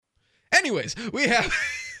Anyways, we have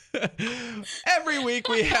every week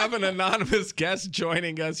we have an anonymous guest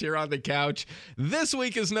joining us here on the couch. This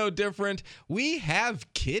week is no different. We have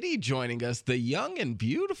Kitty joining us, the young and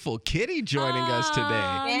beautiful Kitty joining us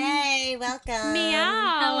today. Yay, welcome.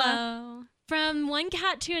 Meow. Hello. From one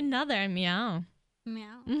cat to another. Meow.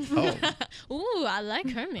 Meow. Oh. Ooh, I like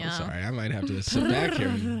her meow. I'm sorry, I might have to sit back here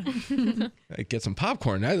and get some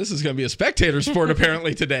popcorn. Now, this is going to be a spectator sport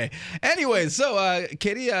apparently today. Anyway, so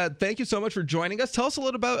Kitty, thank you so much for joining us. Tell us a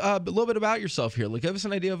little bit about yourself here. Give us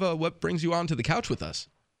an idea of what brings you onto the couch with us.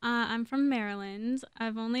 I'm from Maryland.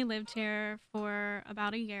 I've only lived here for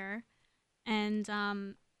about a year. And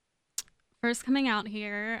first coming out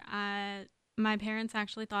here, my parents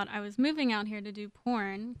actually thought I was moving out here to do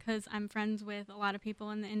porn because I'm friends with a lot of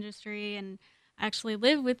people in the industry and actually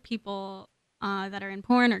live with people that are in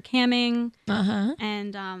porn or camming. Uh-huh.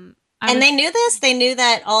 And they knew this? They knew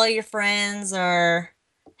that all your friends are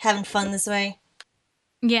having fun this way?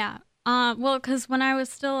 Yeah. Well, because when I was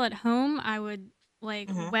still at home, I would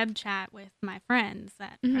web chat with my friends.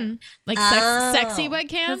 Like sexy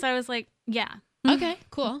webcam? Because I was like, yeah. Okay,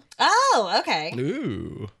 cool. Oh, okay.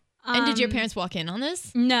 Ooh. And did your parents walk in on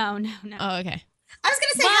this? No. Oh, okay. I was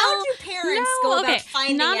going to say, how did your parents go about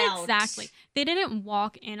finding out? Not exactly. They didn't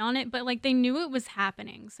walk in on it, but they knew it was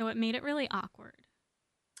happening, so it made it really awkward.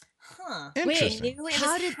 Huh. Interesting. They knew it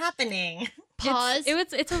was happening. Pause.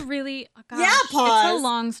 It's a really pause. It's a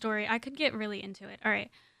long story. I could get really into it. All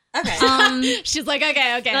right. Okay. She's like,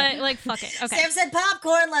 okay. Fuck it. Okay. Sam said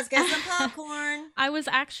popcorn. Let's get some popcorn. I was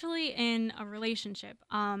actually in a relationship,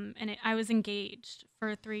 and I was engaged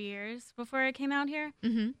for 3 years before I came out here.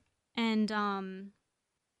 Mm-hmm. And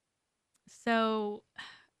so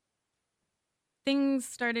things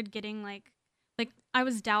started getting like I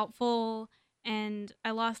was doubtful, and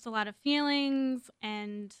I lost a lot of feelings,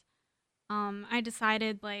 and I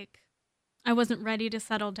decided I wasn't ready to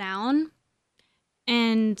settle down.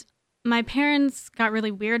 And my parents got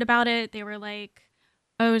really weird about it. They were like,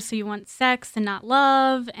 oh, so you want sex and not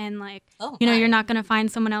love? And you're not going to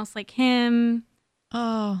find someone else like him.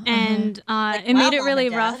 Oh. And it made it really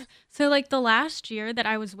rough. So the last year that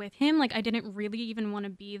I was with him, I didn't really even want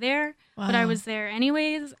to be there. Wow. But I was there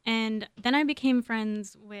anyways. And then I became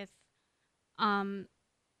friends with, well,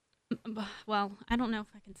 I don't know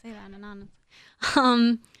if I can say that anonymously.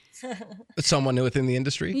 Someone within the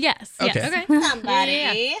industry? Yes. Okay. Yes. Okay. Somebody.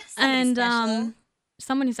 Yeah. Somebody And special.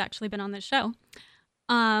 someone who's actually been on this show.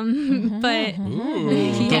 But Ooh,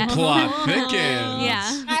 Yeah. the plot thickens. Yeah.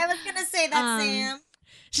 I was going to say that, Sam.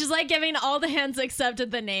 She's giving all the hints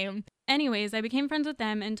except the name. Anyways, I became friends with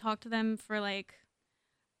them and talked to them for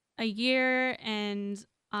a year, and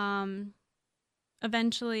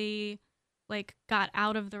eventually got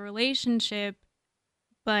out of the relationship,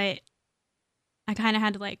 but I kind of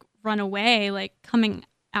had to run away coming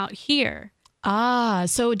out here. Ah,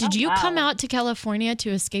 so did you come wow. out to California to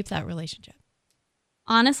escape that relationship?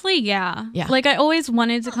 Honestly, yeah. Yeah. I always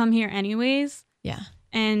wanted to come here anyways, Yeah.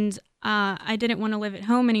 and I didn't want to live at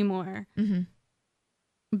home anymore. Mm-hmm.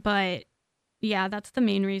 But yeah, that's the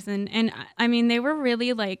main reason. And I mean, they were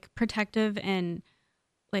really protective and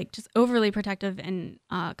just overly protective, and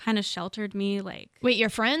kind of sheltered me. Wait, your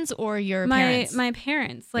friends or your parents? My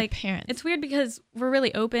parents. Your parents. It's weird because we're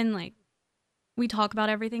really open. We talk about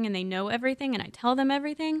everything and they know everything, and I tell them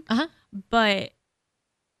everything. Uh-huh. But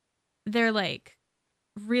they're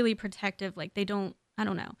really protective. They don't, I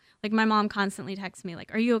don't know. My mom constantly texts me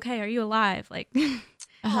are you okay? Are you alive? Uh-huh.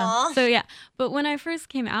 Aw. So yeah. But when I first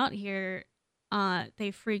came out here,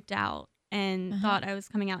 they freaked out and thought I was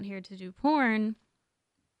coming out here to do porn.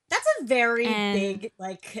 That's a very And- big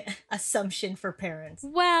assumption for parents.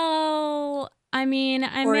 Well, I mean,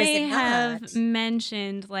 I Or is may it have not?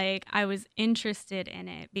 mentioned I was interested in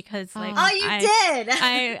it because Oh, You did.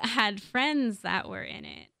 I had friends that were in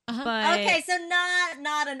it. Uh-huh. But Okay, so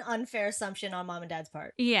not an unfair assumption on mom and dad's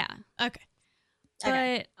part. yeah. Okay.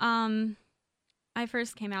 Okay. But I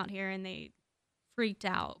first came out here and they freaked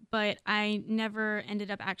out, but I never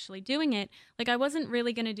ended up actually doing it. I wasn't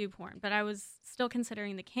really going to do porn, but I was still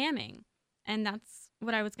considering the camming, and that's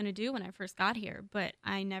what I was going to do when I first got here, but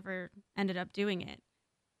I never ended up doing it.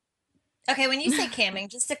 Okay, when you say camming,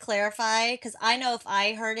 just to clarify, because I know if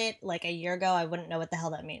I heard it a year ago, I wouldn't know what the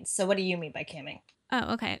hell that means. So what do you mean by camming?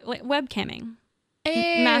 Oh, okay. Webcamming. Ew.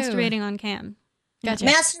 Masturbating on cam. Gotcha.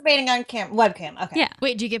 Masturbating on webcam. Okay. Yeah.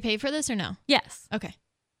 Wait, do you get paid for this or no? Yes. Okay.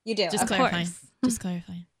 You do. Just Okay. clarifying. course. Just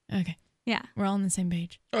clarifying. Okay. Yeah. We're all on the same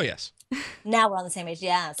page. Oh, yes. Now we're on the same page.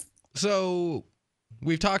 Yes. So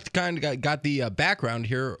we've talked, got the background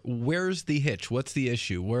here. Where's the hitch? What's the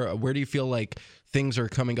issue? Where do you feel things are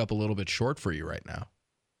coming up a little bit short for you right now?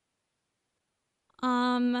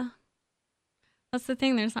 That's the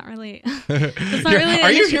thing. There's not really.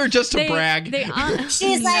 Are you here just to brag?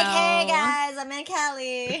 She's like, hey guys, I'm in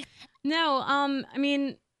Cali. No, I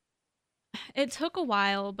mean, it took a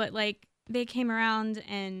while, but like they came around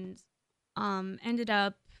and ended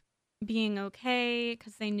up being okay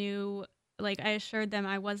because they knew, like, I assured them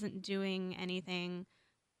I wasn't doing anything,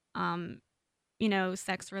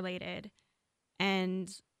 sex related, and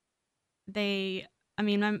they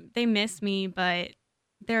miss me, but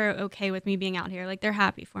they're okay with me being out here. Like, they're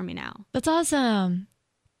happy for me now. That's awesome.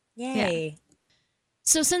 Yay. Yeah.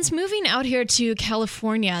 So since moving out here to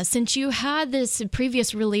California, since you had this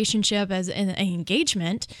previous relationship as an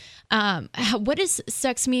engagement, what does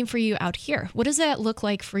sex mean for you out here? What does that look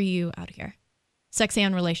like for you out here? Sex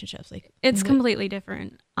and relationships. Like, it's completely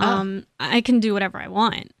different. I can do whatever I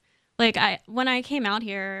want. Like, when I came out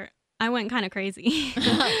here, I went kind of crazy.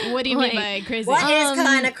 What do you mean by crazy? What is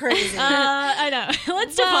kind of crazy? I know.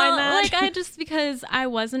 Let's define that. Like, because I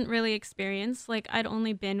wasn't really experienced. Like, I'd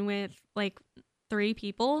only been with like 3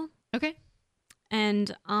 people. Okay.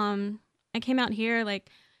 And I came out here, like,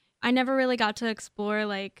 I never really got to explore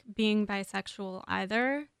like being bisexual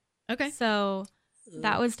either. Okay. So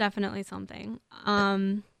that was definitely something.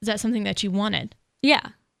 Is that something that you wanted? Yeah.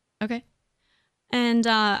 Okay. And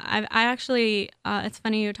I actually, it's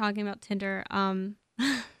funny you're talking about Tinder,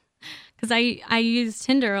 because I use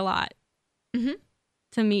Tinder a lot to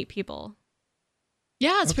meet people.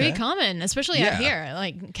 Yeah, it's pretty common, especially out here.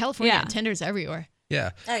 Like, California, Tinder's everywhere.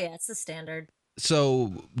 Yeah. Oh, yeah, it's the standard.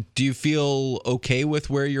 So do you feel okay with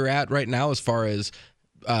where you're at right now as far as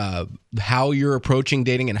how you're approaching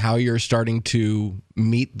dating and how you're starting to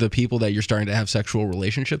meet the people that you're starting to have sexual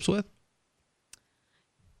relationships with?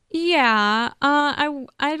 Yeah,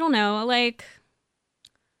 I don't know. Like,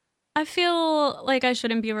 I feel like I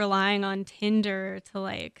shouldn't be relying on Tinder to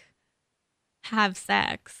like have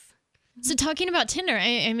sex. So talking about Tinder,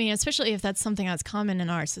 I mean, especially if that's something that's common in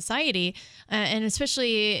our society, and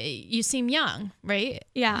especially you seem young, right?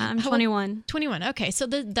 Yeah, I'm 21. 21. Okay, so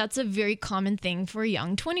that's a very common thing for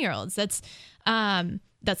young 20-year-olds. That's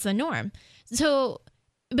the norm. So,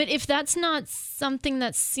 but if that's not something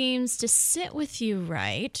that seems to sit with you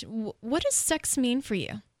right, what does sex mean for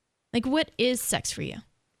you? Like, what is sex for you?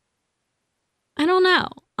 I don't know.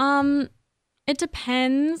 It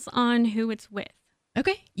depends on who it's with.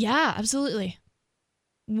 Okay. Yeah, absolutely.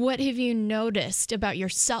 What have you noticed about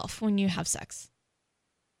yourself when you have sex?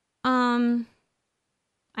 I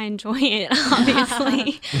enjoy it,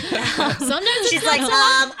 obviously. Sometimes she's like,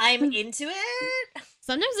 I'm into it.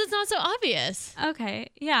 Sometimes it's not so obvious. Okay.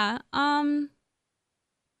 Yeah. No,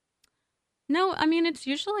 I mean, it's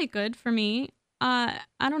usually good for me. I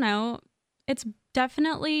don't know. It's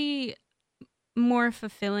definitely more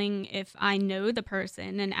fulfilling if I know the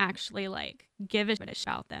person and actually like give a shit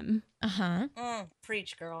about them.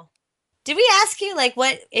 Preach, girl. Did we ask you like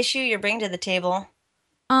what issue you're bringing to the table?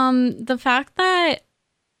 The fact that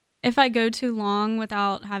if I go too long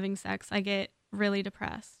without having sex, I get really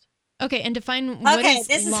depressed. Okay, and define what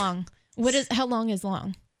is long. How long is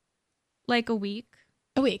long? Like a week.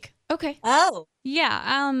 A week. Okay. Oh.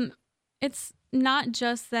 Yeah. It's not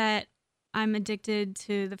just that I'm addicted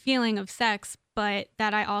to the feeling of sex, but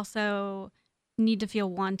that I also need to feel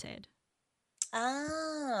wanted.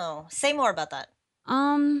 Oh. Say more about that.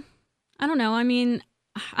 I don't know. I mean,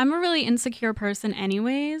 I'm a really insecure person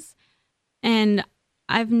anyways, and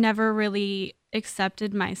I've never really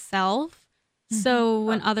accepted myself. So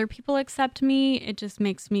when other people accept me, it just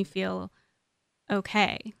makes me feel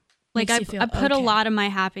okay. Like I put a lot of my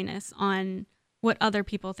happiness on what other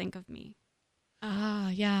people think of me. Ah,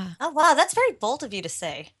 yeah. Oh, wow. That's very bold of you to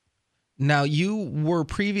say. Now, you were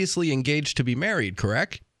previously engaged to be married,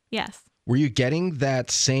 correct? Yes. Were you getting that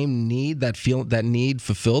same need, that need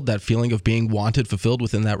fulfilled, that feeling of being wanted fulfilled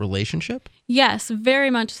within that relationship? Yes, very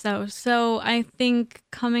much so. So I think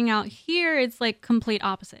coming out here, it's like complete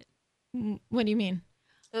opposite. What do you mean?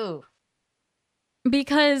 Ooh.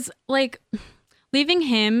 Because like leaving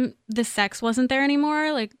him, the sex wasn't there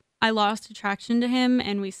anymore. Like I lost attraction to him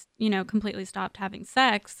and we, completely stopped having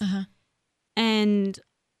sex.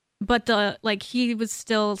 But he was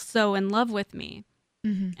still so in love with me.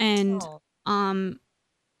 And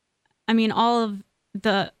I mean, all of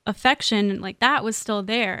the affection like that was still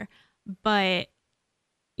there, but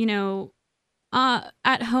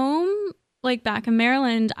at home, like back in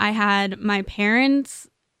Maryland, I had my parents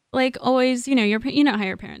like always, you know how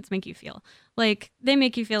your parents make you feel. Like they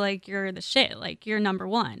make you feel like you're the shit, like you're number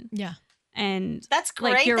one. Yeah. And that's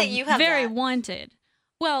great like, you're that you have very that. wanted.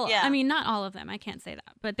 Well, yeah. I mean, not all of them. I can't say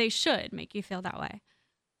that, but they should make you feel that way.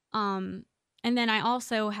 And then I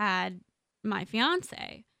also had my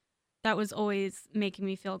fiance that was always making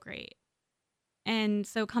me feel great. And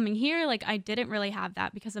so coming here, like, I didn't really have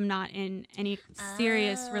that because I'm not in any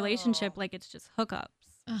serious relationship. Like, it's just hookups.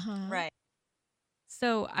 Right.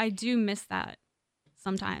 So I do miss that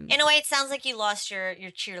sometimes. In a way, it sounds like you lost your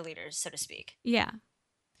cheerleaders, so to speak. Yeah.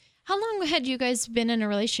 How long had you guys been in a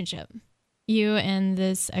relationship? You and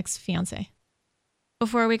this ex-fiance?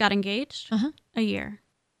 Before we got engaged? A year.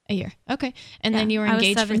 A year. Okay. And then you were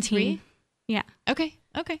engaged I was 17. for 3? Yeah. Okay.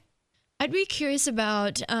 I'd be curious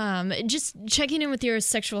about just checking in with your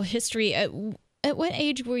sexual history. At what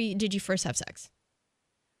age did you first have sex?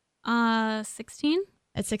 16.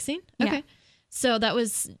 At 16? Yeah. Okay. So that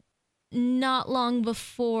was not long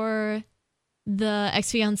before the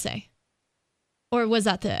ex-fiance? Or was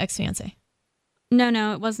that the ex-fiance?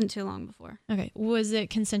 No, it wasn't too long before. Okay. Was it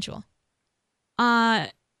consensual?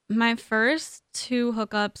 My first 2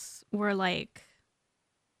 hookups were like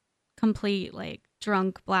complete, like,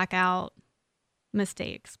 drunk blackout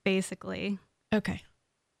mistakes, basically. Okay.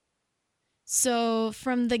 So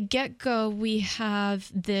from the get-go, we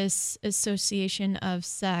have this association of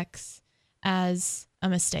sex as a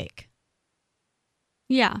mistake.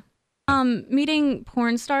 Yeah. Meeting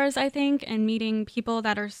porn stars, I think, and meeting people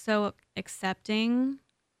that are so accepting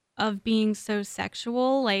of being so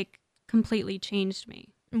sexual, like, completely changed me.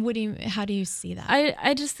 How do you see that?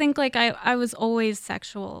 I just think, like, I was always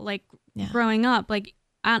sexual, like, growing up. Like,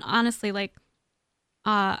 honestly, like,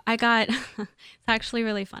 I got, it's actually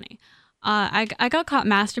really funny. I got caught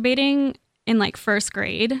masturbating in, like, first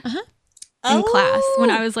grade in class when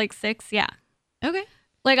I was, like, 6. Yeah. Okay.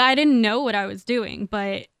 Like, I didn't know what I was doing,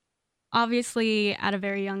 but obviously at a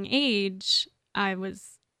very young age, I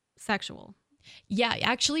was sexual. Yeah,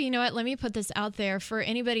 actually, you know what? Let me put this out there for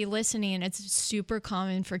anybody listening. It's super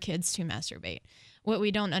common for kids to masturbate. What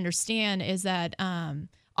we don't understand is that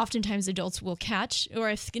oftentimes adults will catch, or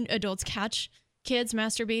if adults catch kids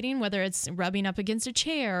masturbating, whether it's rubbing up against a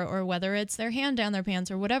chair or whether it's their hand down their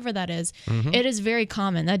pants or whatever that is, it is very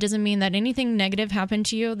common. That doesn't mean that anything negative happened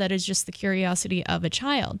to you. That is just the curiosity of a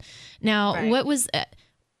child. Now, what was...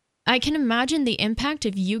 I can imagine the impact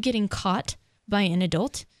of you getting caught by an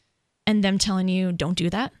adult and them telling you, don't do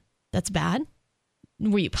that. That's bad.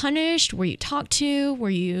 Were you punished? Were you talked to?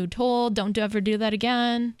 Were you told, don't ever do that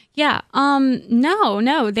again? Yeah.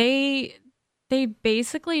 No. They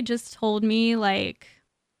basically just told me, like,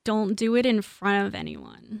 don't do it in front of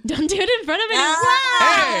anyone. Don't do it in front of anyone.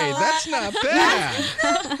 Hey, that's not bad.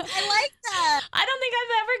 I like that. I don't think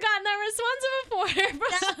I've ever gotten that response before.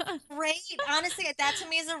 That's great. Honestly, that to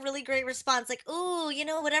me is a really great response. Like, ooh,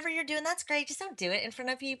 whatever you're doing, that's great. Just don't do it in front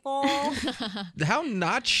of people. How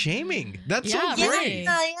not shaming. That's so Yeah, great.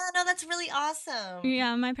 Yeah, no, that's really awesome.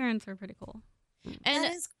 Yeah, my parents were pretty cool. And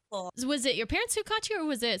that is cool. was it your parents who caught you or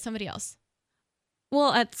was it somebody else?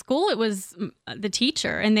 Well, at school, it was the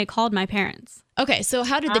teacher, and they called my parents. Okay, so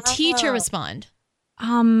how did the teacher respond?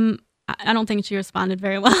 I don't think she responded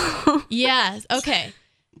very well. Yes. Okay.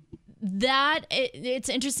 It's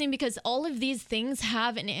interesting because all of these things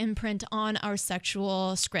have an imprint on our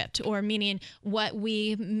sexual script, or meaning what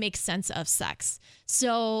we make sense of sex.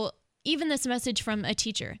 So even this message from a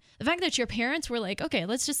teacher, the fact that your parents were like, okay,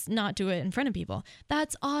 let's just not do it in front of people.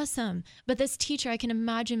 That's awesome. But this teacher, I can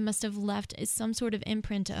imagine, must have left some sort of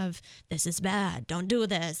imprint of, this is bad. Don't do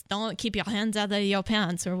this. Don't keep your hands out of your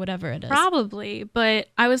pants or whatever it is. Probably. But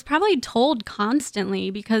I was probably told constantly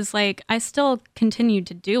because, like, I still continued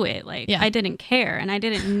to do it. Like, I didn't care and I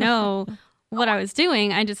didn't know what I was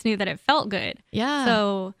doing. I just knew that it felt good. Yeah.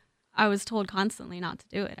 So I was told constantly not to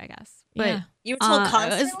do it, I guess. But you were told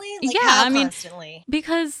constantly? Constantly?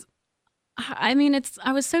 Because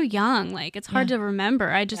I was so young. Like, it's hard to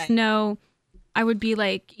remember. I just know I would be,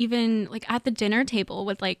 like, even, like, at the dinner table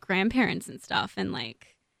with, like, grandparents and stuff, and,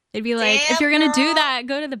 like, they'd be like, if you're gonna do that,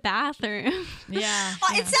 go to the bathroom. Yeah.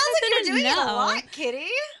 Well, it sounds like you're doing it a lot,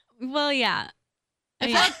 Kitty. Well, yeah.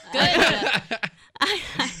 It felt good.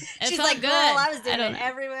 She's like, girl, I was doing it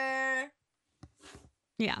everywhere.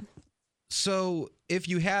 Yeah. So if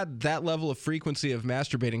you had that level of frequency of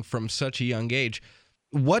masturbating from such a young age,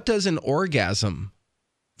 what does an orgasm,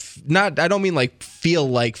 I don't mean like feel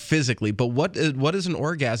like physically, but what does an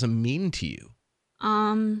orgasm mean to you?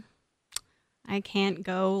 I can't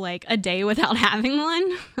go like a day without having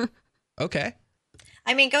one. Okay.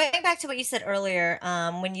 I mean, going back to what you said earlier,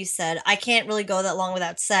 when you said, I can't really go that long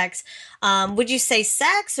without sex, would you say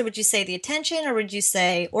sex, or would you say the attention, or would you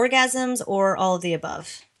say orgasms, or all of the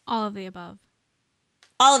above? All of the above.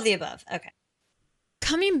 All of the above. Okay.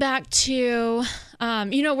 coming back to,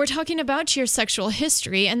 we're talking about your sexual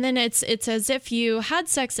history, and then it's as if you had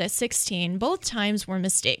sex at 16. Both times were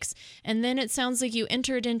mistakes. And then it sounds like you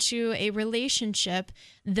entered into a relationship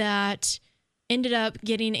that ended up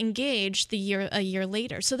getting engaged a year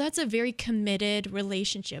later. So that's a very committed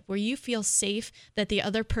relationship where you feel safe that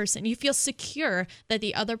you feel secure that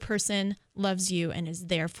the other person loves you and is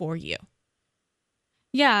there for you.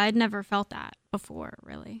 Yeah, I'd never felt that before,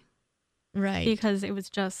 really. Right. Because it was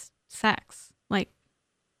just sex, like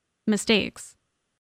mistakes.